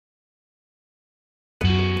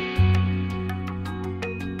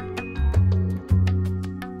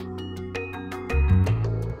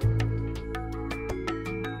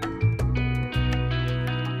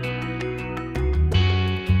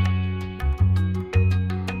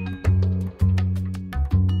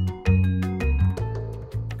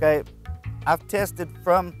Okay, I've tested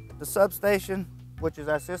from the substation, which is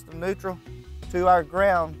our system neutral, to our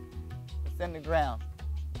ground, it's in the ground,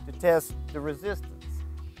 to test the resistance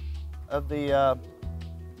of the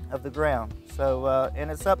ground. So, and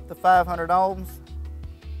it's up to 500 ohms,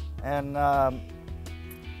 and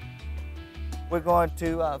we're going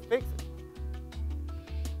to fix it.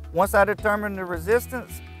 Once I determine the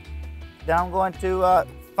resistance, then I'm going to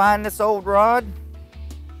find this old rod,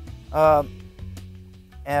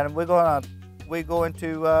 and we're going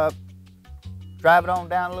to drive it on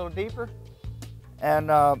down a little deeper and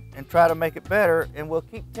try to make it better. And we'll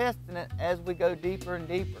keep testing it as we go deeper and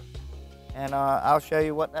deeper. And I'll show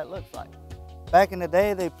you what that looks like. Back in the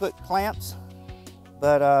day, they put clamps,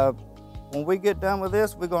 but when we get done with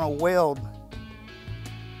this, we're going to weld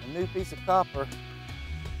a new piece of copper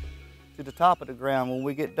to the top of the ground when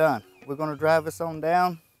we get done. We're going to drive this on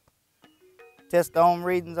down, test the ohm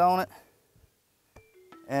readings on it,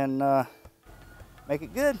 and make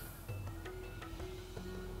it good.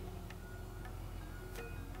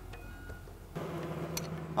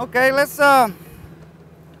 Okay, let's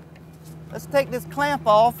take this clamp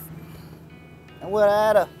off, and we'll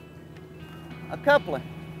add a coupling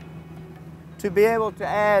to be able to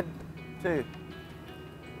add to.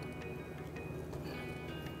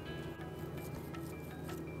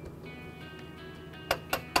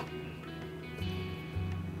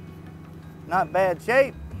 Not bad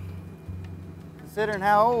shape, considering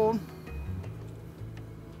how old.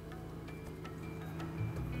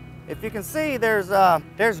 If you can see,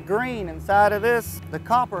 there's green inside of this. The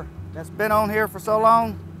copper that's been on here for so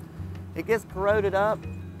long, it gets corroded up.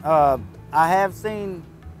 I have seen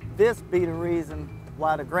this be the reason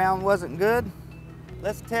why the ground wasn't good.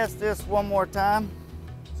 Let's test this one more time.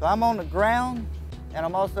 So I'm on the ground, and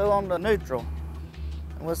I'm also on the neutral.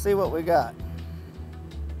 And we'll see what we got.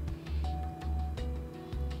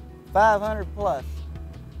 500 plus.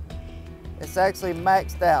 It's actually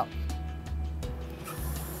maxed out.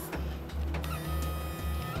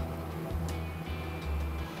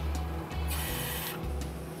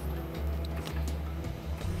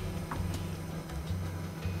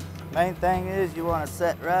 Main thing is you want to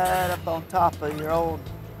set right up on top of your old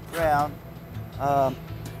ground.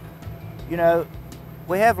 You know,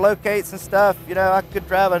 we have locates and stuff. You know, I could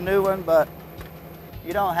drive a new one, but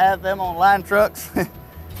you don't have them on line trucks.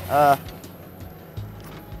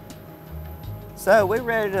 So we're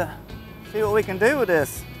ready to see what we can do with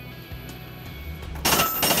this.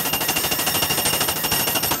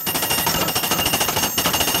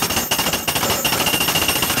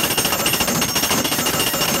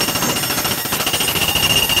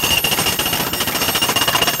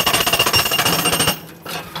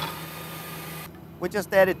 We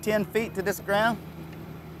just added 10 feet to this ground.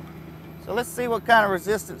 So let's see what kind of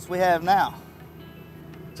resistance we have now.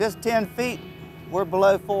 Just 10 feet, we're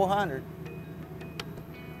below 400.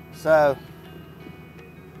 So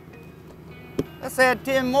let's add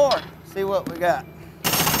 10 more, see what we got.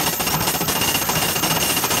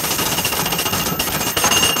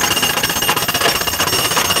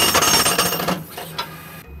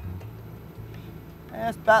 And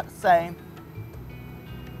it's about the same.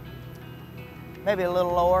 Maybe a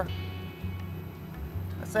little lower.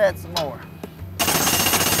 Let's add some more.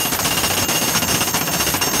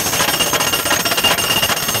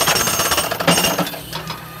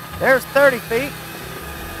 There's 30 feet.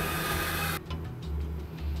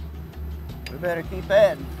 We better keep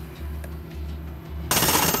adding.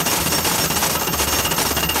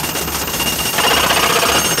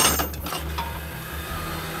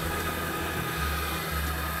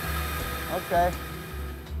 Okay.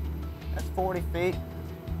 That's 40 feet.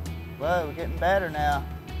 Whoa, we're getting better now.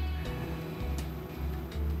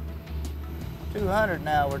 200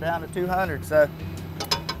 now, we're down to 200, so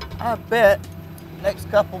I bet next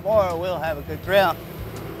couple more we'll have a good ground.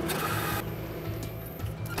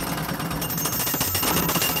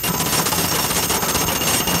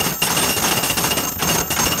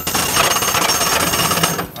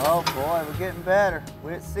 Oh boy, we're getting better.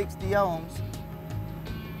 We're at 60 ohms.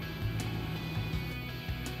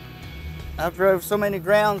 I've drove so many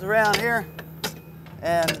grounds around here,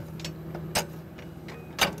 and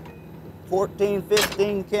 14,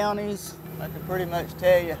 15 counties. I can pretty much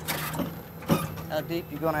tell you how deep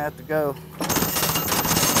you're gonna have to go.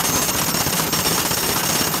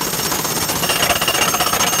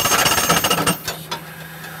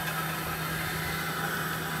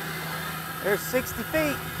 There's 60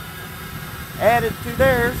 feet added to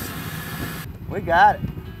theirs. We got it.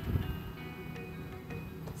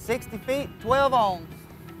 60 feet, 12 ohms.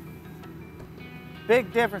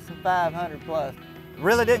 Big difference in 500 plus.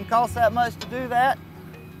 Really didn't cost that much to do that.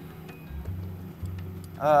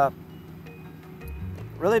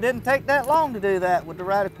 Really didn't take that long to do that with the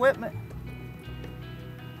right equipment.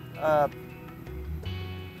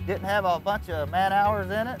 Didn't have a bunch of man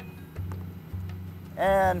hours in it.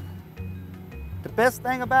 And the best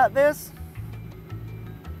thing about this,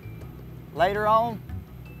 later on,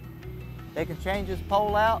 they can change this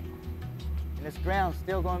pole out and this ground's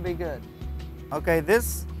still going to be good. Okay,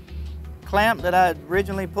 this clamp that I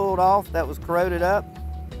originally pulled off that was corroded up,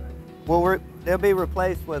 they'll be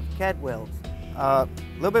replaced with CAD welds. A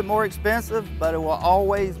little bit more expensive, but it will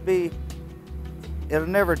always be, it'll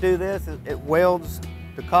never do this. It welds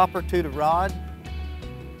the copper to the rod.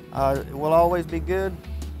 It will always be good.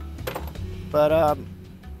 But I'm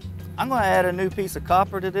going to add a new piece of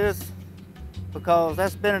copper to this because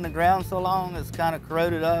that's been in the ground so long, it's kind of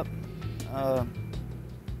corroded up.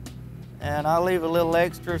 And I'll leave a little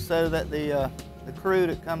extra so that the crew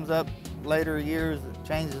that comes up later years that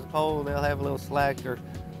changes the pole, they'll have a little slack, or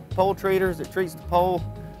pole treaters that treats the pole.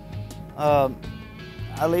 I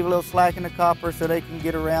leave a little slack in the copper so they can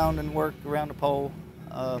get around and work around the pole.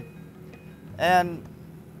 And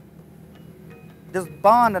this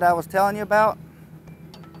bond that I was telling you about,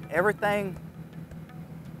 everything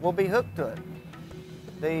will be hooked to it.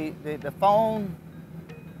 The phone,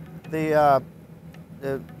 the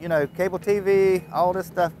you know, cable TV, all this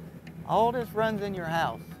stuff, all this runs in your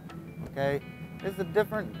house. Okay, it's a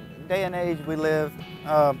different day and age we live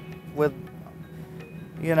with,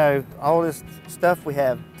 you know, all this stuff we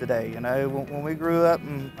have today. You know, when we grew up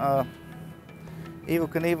in Evel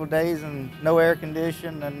Knievel days and no air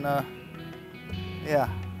condition, and yeah,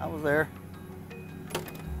 I was there.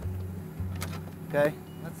 Okay,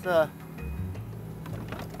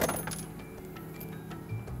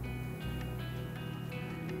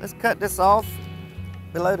 let's cut this off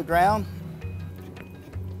below the ground.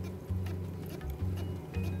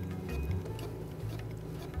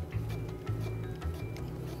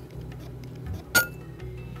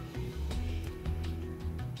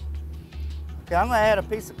 Okay, I'm going to add a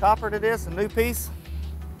piece of copper to this, a new piece.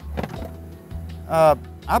 I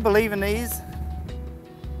believe in these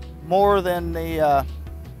more than the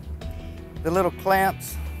little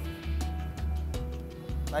clamps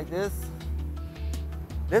like this.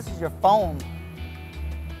 This is your phone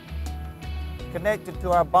connected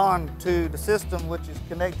to our bond to the system, which is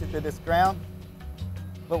connected to this ground.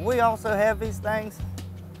 But we also have these things,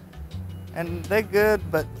 and they're good,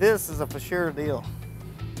 but this is a for sure deal.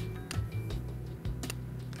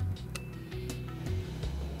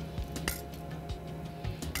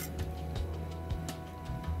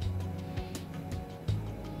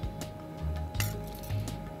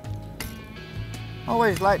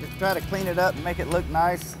 Always like to try to clean it up and make it look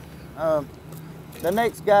nice. The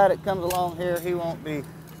next guy that comes along here, he won't be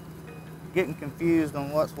getting confused on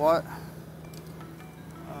what's what.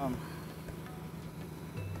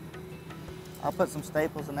 I'll put some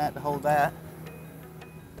staples in that to hold that.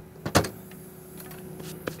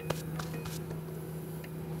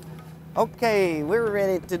 Okay, we're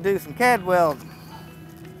ready to do some CAD welding.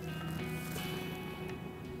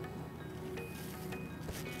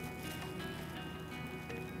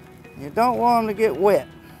 You don't want them to get wet,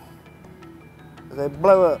 because they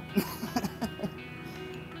blow up.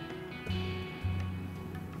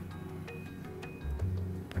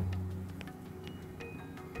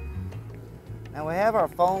 Now we have our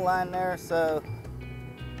phone line there, so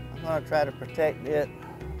I'm going to try to protect it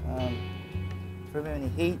from any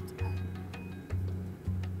heat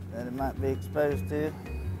that it might be exposed to.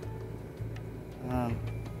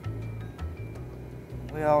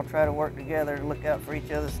 We all try to work together to look out for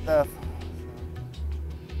each other's stuff.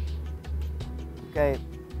 Okay,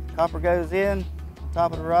 copper goes in,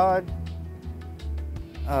 top of the rod.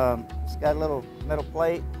 It's got a little metal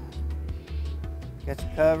plate. Got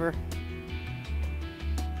your cover.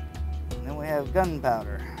 And then we have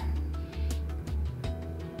gunpowder.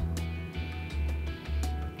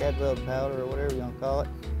 CAD weld powder, or whatever you want to call it.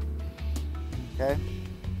 Okay.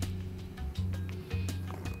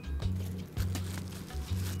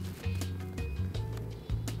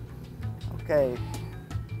 Okay,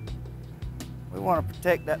 we want to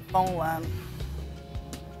protect that phone line,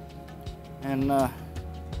 and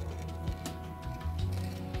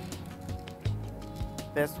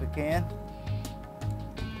best we can.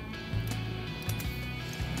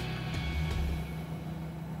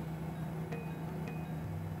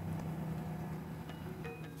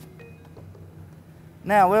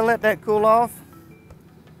 Now we'll let that cool off,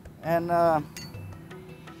 and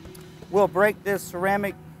we'll break this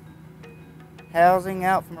ceramic housing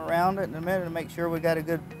out from around it in a minute to make sure we got a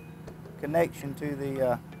good connection to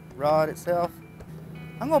the rod itself.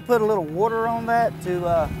 I'm gonna put a little water on that to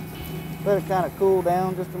let it kind of cool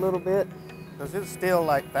down just a little bit, because it's still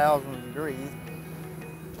like thousands of degrees.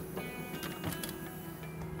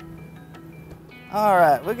 All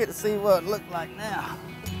right, we get to see what it looks like now.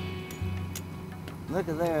 Look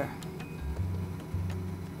at there.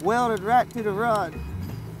 Welded right to the rod.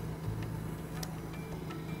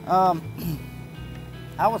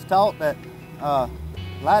 I was taught that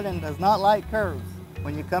lighting does not like curves.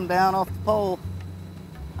 When you come down off the pole,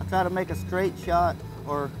 I try to make a straight shot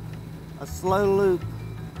or a slow loop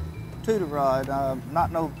to the rod,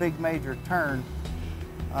 not no big major turn,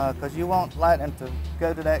 because you want lighting to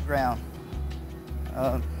go to that ground.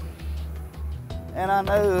 And I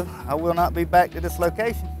know I will not be back to this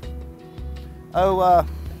location.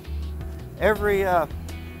 Every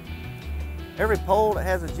pole that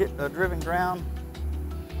has a driven ground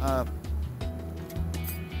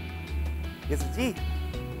is a G.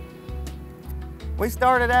 We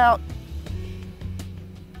started out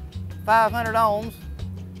 500 ohms.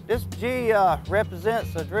 This G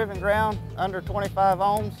represents a driven ground under 25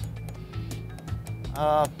 ohms.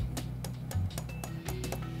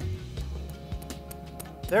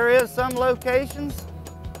 There is some locations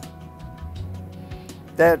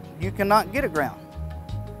that you cannot get a ground,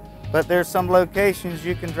 but there's some locations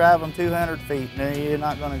you can drive them 200 feet and you're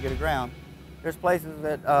not going to get a ground. There's places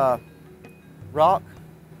that rock.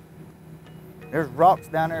 There's rocks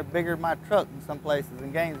down there bigger than my truck in some places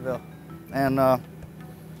in Gainesville, and if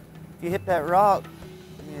you hit that rock,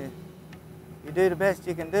 you do the best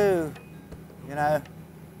you can do, you know.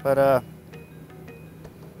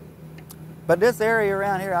 But this area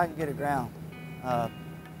around here, I can get a ground.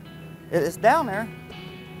 It's down there.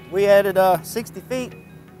 We added 60 feet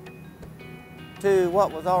to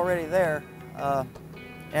what was already there,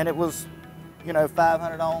 and it was,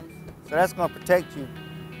 500 ohms. So that's going to protect you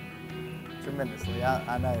tremendously.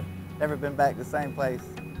 I know. Never been back to the same place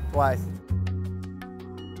twice.